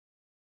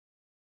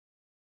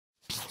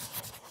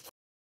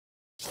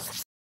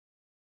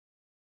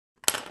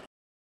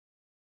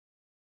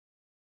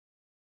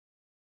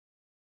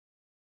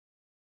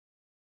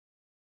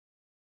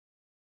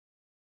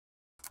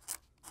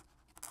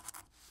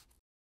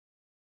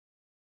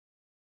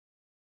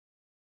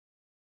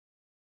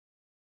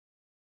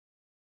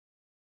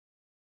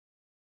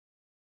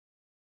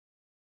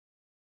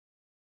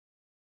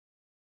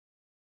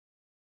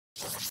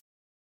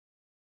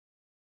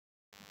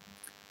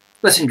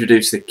Let's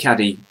introduce the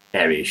Caddie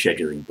Area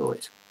Scheduling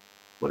Bullet.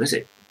 What is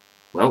it?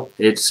 Well,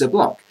 it's a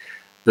block,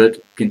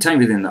 but contained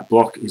within that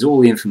block is all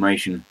the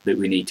information that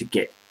we need to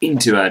get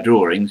into our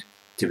drawings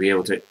to be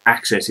able to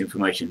access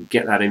information,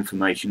 get that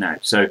information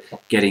out. So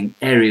getting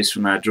areas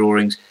from our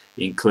drawings,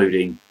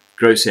 including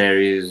gross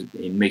areas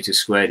in meters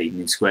squared, even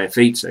in square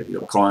feet. So if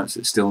you've got clients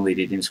that still need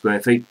it in square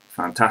feet,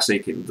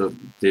 fantastic, it'll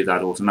do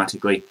that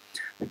automatically.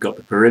 We've got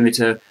the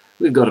perimeter,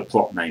 we've got a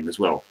plot name as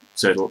well.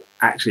 So it'll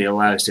actually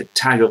allow us to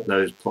tag up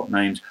those plot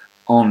names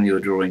on your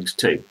drawings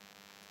too.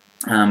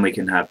 And we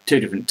can have two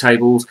different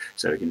tables,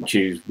 so we can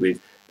choose with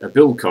a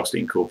build cost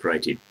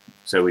incorporated.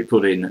 So we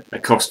put in a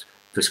cost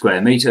per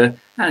square meter,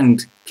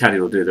 and Caddie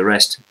will do the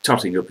rest,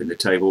 totting up in the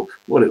table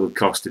what it would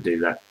cost to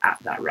do that at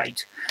that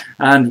rate.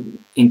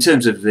 And in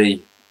terms of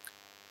the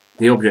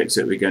objects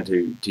that we're going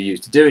to use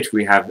to do it,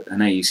 we have an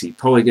AEC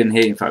Polygon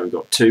here. In fact, we've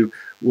got two,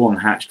 one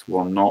hatched,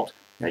 one not.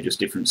 They're just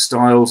different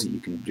styles.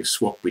 You can just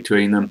swap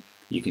between them.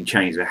 You can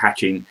change the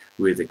hatching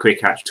with the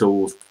quick hatch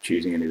tools,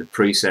 choosing any of the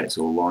presets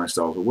or line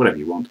styles or whatever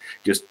you want,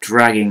 just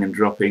dragging and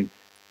dropping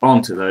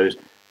onto those,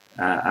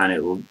 and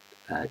it will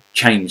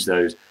change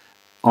those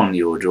on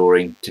your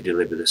drawing to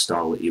deliver the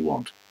style that you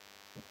want.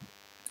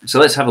 So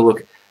let's have a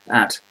look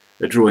at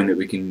a drawing that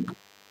we can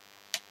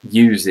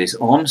use this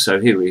on. So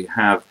here we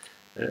have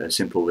a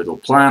simple little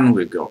plan.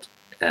 We've got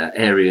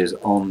areas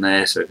on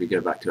there. So if we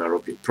go back to our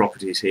object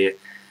properties here,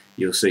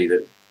 you'll see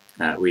that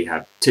we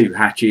have two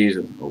hatches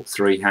or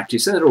three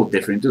hatches, so they're all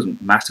different. It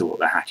doesn't matter what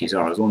the hatches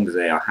are as long as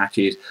they are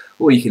hatches,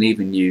 or you can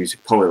even use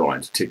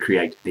polylines to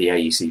create the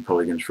AEC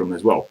polygons from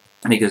as well.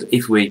 Because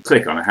if we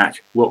click on a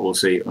hatch, what we'll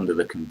see under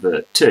the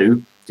convert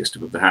to, just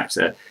above the hatch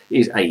there,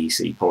 is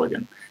AEC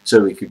polygon.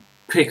 So we could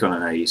pick on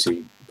an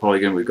AEC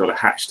polygon, we've got a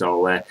hatch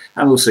style there,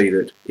 and we'll see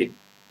that it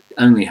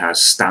only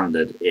has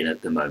standard in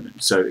at the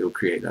moment, so it will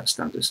create that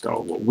standard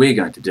style. What we're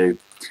going to do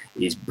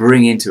is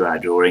bring into our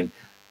drawing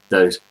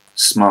those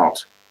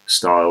smart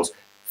styles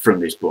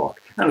from this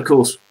block, and of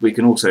course we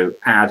can also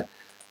add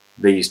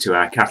these to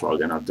our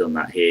catalogue, and I've done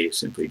that here.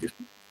 Simply just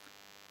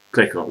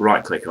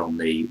right click on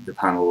the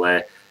panel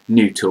there,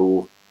 new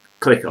tool,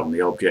 click on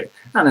the object,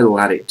 and it will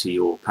add it to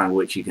your panel,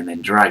 which you can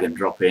then drag and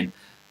drop in,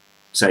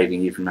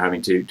 saving you from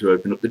having to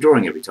open up the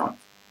drawing every time.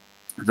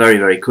 Very,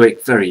 very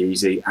quick, very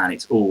easy, and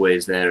it's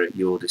always there at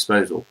your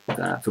disposal.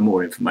 For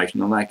more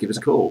information on that, give us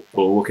a call,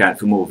 or look out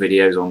for more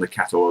videos on the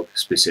catalogue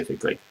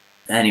specifically.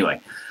 Anyway,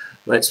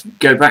 let's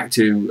go back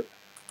to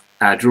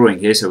our drawing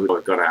here. So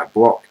we've got our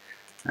block,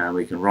 and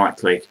we can right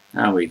click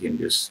and we can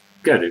just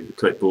go to the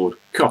clipboard,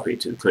 copy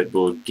it to the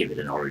clipboard, give it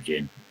an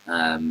origin,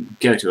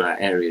 go to our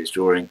areas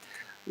drawing,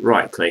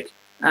 right click,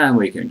 and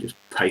we can just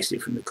paste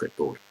it from the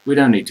clipboard. We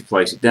don't need to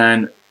place it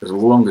down, as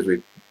long as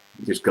we've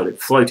just got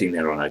it floating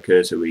there on our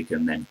cursor, we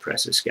can then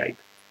press escape.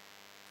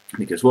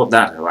 Because what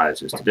that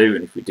allows us to do,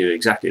 and if we do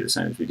exactly the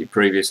same as we did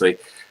previously,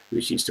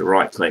 which is to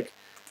right click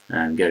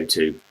and go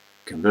to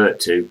convert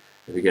to,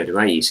 if we go to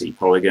AEC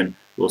Polygon,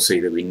 we'll see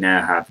that we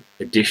now have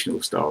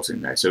additional styles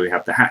in there. So we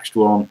have the hatched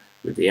one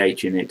with the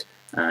H in it,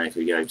 and if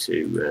we go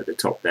to the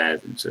top there,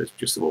 then so it's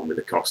just the one with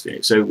the cost in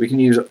it. So we can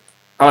use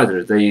either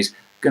of these.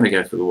 Going to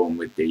go for the one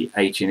with the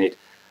H in it.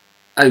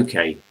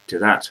 OK to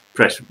that,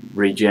 press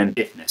regen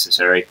if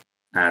necessary,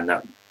 and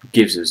that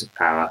gives us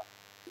our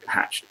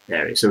hatched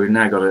area. So we've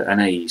now got an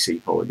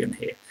AEC polygon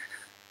here.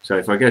 So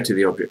if I go to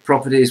the object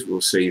properties,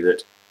 we'll see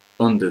that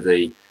under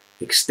the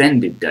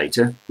extended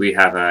data we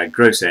have our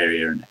gross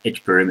area and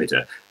edge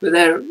perimeter, but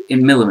they're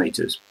in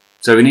millimeters.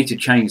 So we need to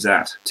change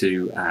that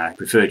to our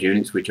preferred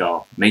units, which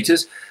are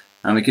meters,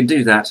 and we can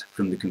do that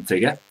from the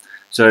configure.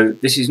 So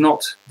this is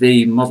not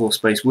the model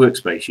space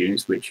workspace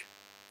units, which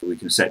we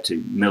can set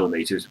to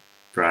millimeters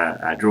for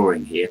our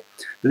drawing here,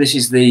 but this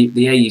is the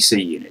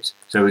AEC units.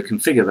 So we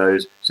configure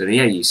those, so the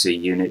AEC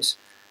units,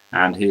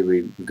 and here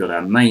we've got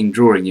our main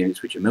drawing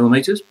units, which are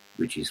millimeters,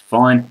 which is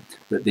fine,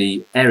 but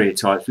the area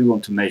types we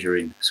want to measure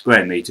in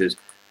square meters,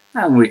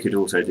 and we could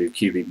also do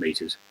cubic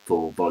meters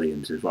for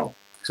volumes as well.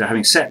 So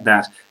having set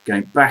that,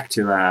 going back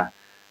to our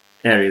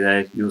area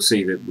there, you'll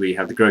see that we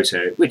have the gross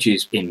area, which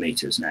is in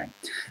meters now.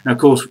 Now, of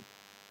course,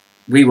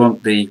 we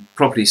want the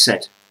property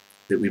set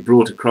that we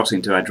brought across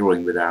into our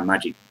drawing with our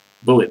magic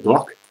bullet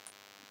block.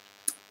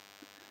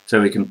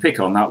 So we can pick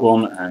on that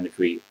one, and if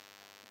we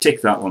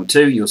tick that one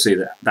too, you'll see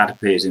that that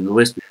appears in the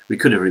list. We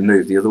could have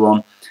removed the other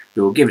one,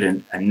 but we'll give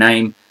it a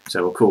name.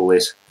 So we'll call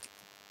this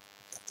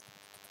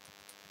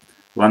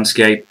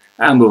landscape,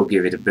 and we'll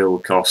give it a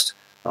build cost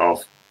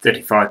of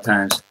 £35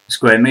 a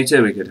square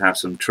metre. We could have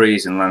some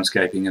trees and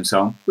landscaping and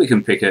so on. We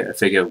can pick a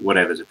figure,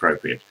 whatever's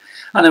appropriate.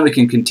 And then we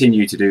can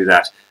continue to do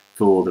that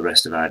for the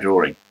rest of our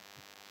drawing.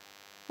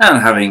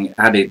 And having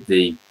added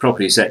the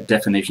property set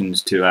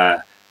definitions to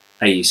our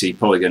AEC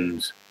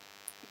Polygons,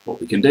 what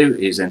we can do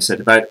is then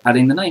set about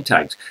adding the name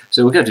tags.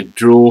 So we'll go to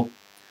Draw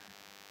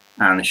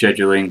and the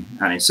Scheduling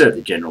and insert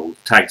the general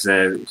tags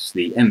there. It's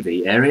the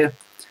MV area,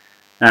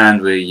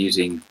 and we're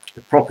using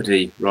the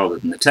property rather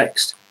than the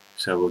text.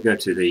 So we'll go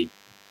to the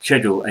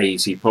Schedule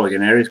AEC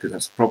Polygon areas because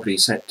that's the property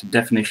set to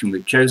definition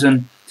we've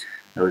chosen.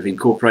 Now we've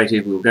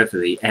incorporated, we'll go for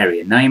the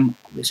area name.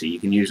 Obviously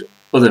you can use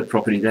other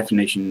property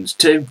definitions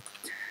too.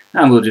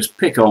 And we'll just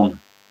pick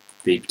on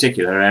the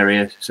particular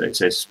area. So it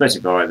says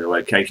specify the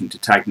location to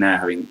tag now,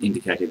 having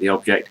indicated the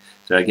object.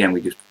 So again,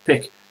 we just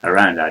pick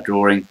around our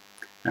drawing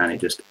and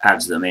it just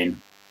adds them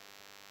in.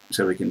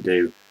 So we can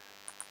do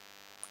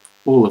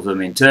all of them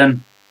in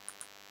turn.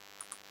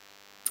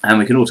 And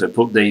we can also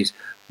put these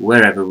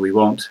wherever we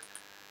want.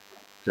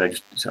 So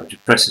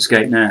just press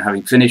escape now.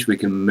 Having finished, we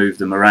can move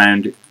them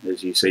around,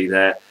 as you see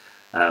there.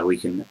 We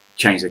can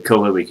change the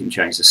colour, we can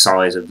change the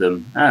size of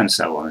them, and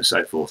so on and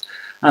so forth.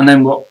 And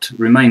then what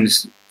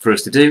remains for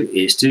us to do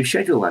is to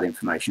schedule that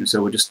information.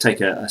 So we'll just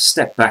take a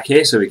step back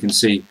here so we can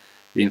see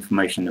the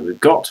information that we've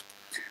got.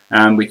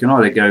 And we can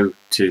either go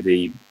to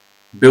the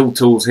build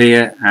tools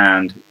here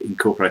and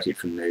incorporate it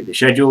from the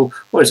schedule,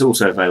 or it's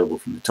also available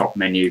from the top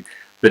menu,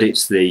 but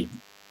it's the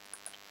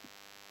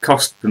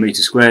cost per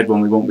meter squared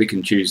one we want. We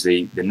can choose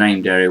the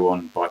named area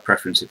one by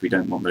preference if we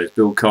don't want those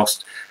build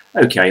costs.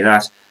 OK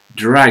that,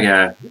 drag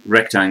our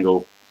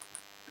rectangle,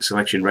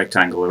 selection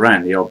rectangle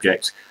around the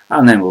object,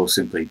 and then we'll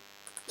simply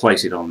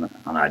place it on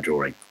our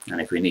drawing. And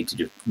if we need to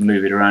just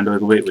move it around a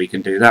little bit, we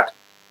can do that.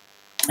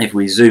 If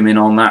we zoom in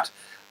on that,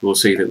 we'll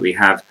see that we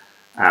have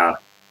our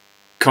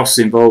costs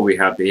involved, we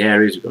have the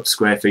areas, we've got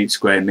square feet,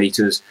 square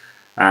meters,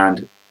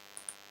 and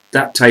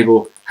that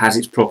table has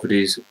its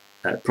properties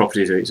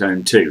of its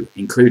own too,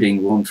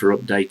 including one for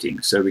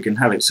updating. So we can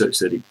have it such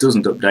that it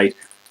doesn't update,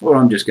 or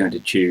I'm just going to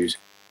choose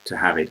to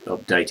have it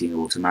updating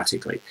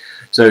automatically.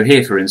 So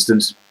here, for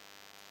instance,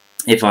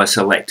 if I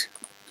select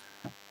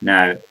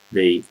now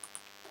the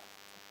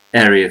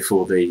area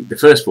for the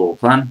first floor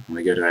plan, and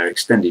we go to our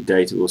extended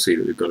data, we'll see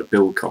that we've got a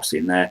build cost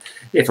in there.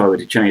 If I were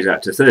to change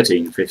that to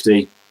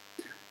 1350,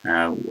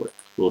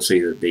 we'll see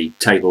that the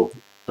table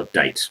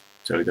updates.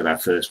 So we've got our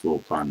first floor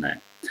plan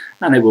there.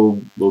 And it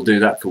will do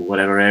that for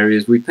whatever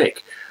areas we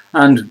pick.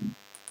 And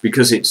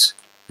because it's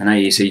an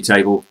AEC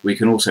table, we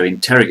can also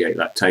interrogate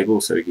that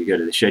table. So we could go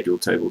to the schedule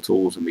table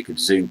tools and we could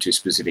zoom to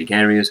specific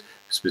areas,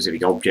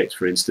 specific objects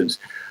for instance.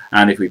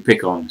 And if we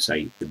pick on,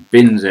 say, the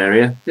bins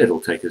area,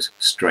 it'll take us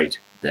straight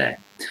there.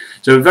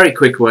 So a very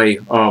quick way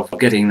of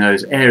getting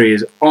those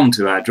areas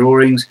onto our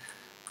drawings,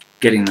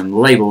 getting them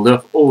labelled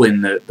up all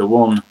in the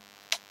one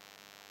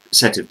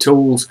set of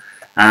tools.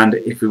 And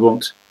if we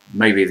want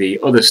maybe the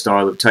other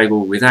style of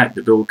table without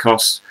the build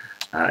costs,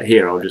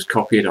 here I'll just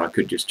copy it. I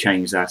could just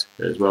change that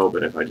as well,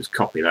 but if I just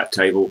copy that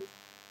table,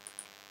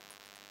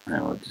 and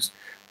I'll just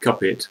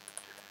copy it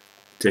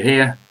to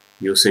here,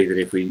 you'll see that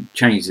if we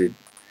change the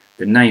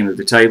name of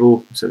the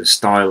table, so the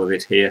style of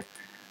it here,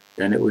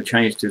 then it will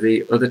change to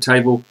the other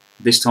table,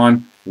 this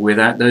time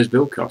without those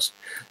build costs.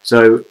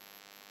 So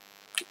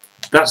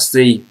that's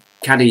the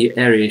Caddie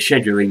area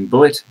scheduling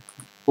bullet.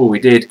 All we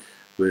did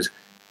was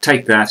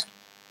take that,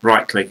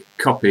 right click,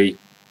 copy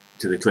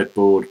to the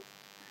clipboard,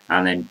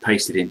 and then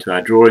paste it into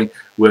our drawing.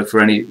 Work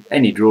for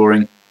any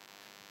drawing,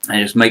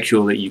 and just make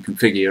sure that you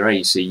configure your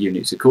AEC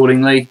units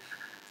accordingly.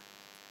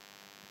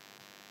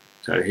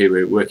 So here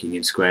we're working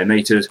in square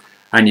meters,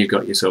 and you've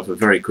got yourself a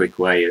very quick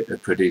way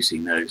of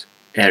producing those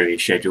area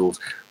schedules,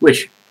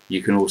 which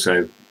you can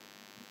also,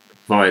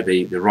 via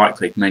the right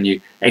click menu,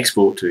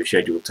 export to a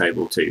schedule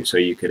table too. So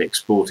you could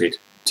export it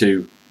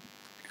to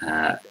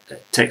a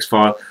text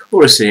file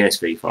or a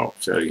CSV file.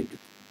 So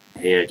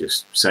here,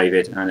 just save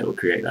it and it will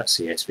create that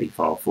CSV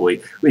file for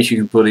you, which you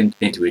can put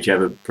into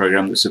whichever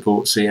program that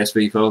supports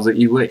CSV files that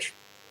you wish.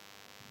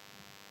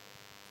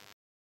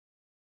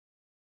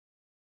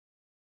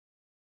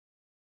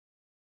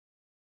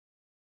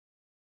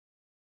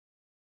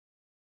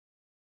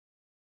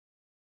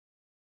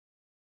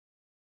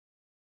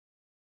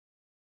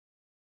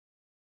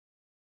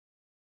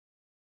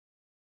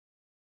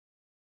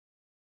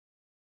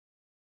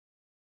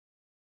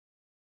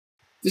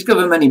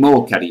 Discover many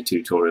more Caddie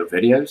tutorial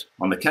videos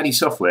on the Caddie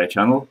software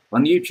channel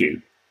on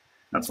YouTube,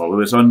 and follow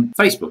us on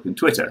Facebook and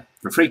Twitter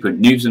for frequent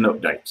news and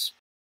updates.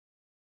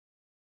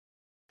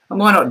 And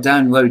why not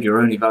download your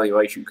own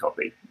evaluation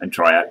copy and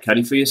try out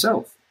Caddie for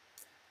yourself?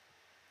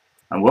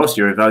 And whilst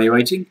you're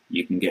evaluating,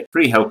 you can get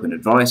free help and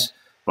advice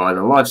via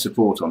the live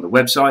support on the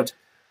website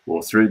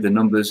or through the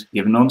numbers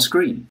given on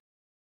screen.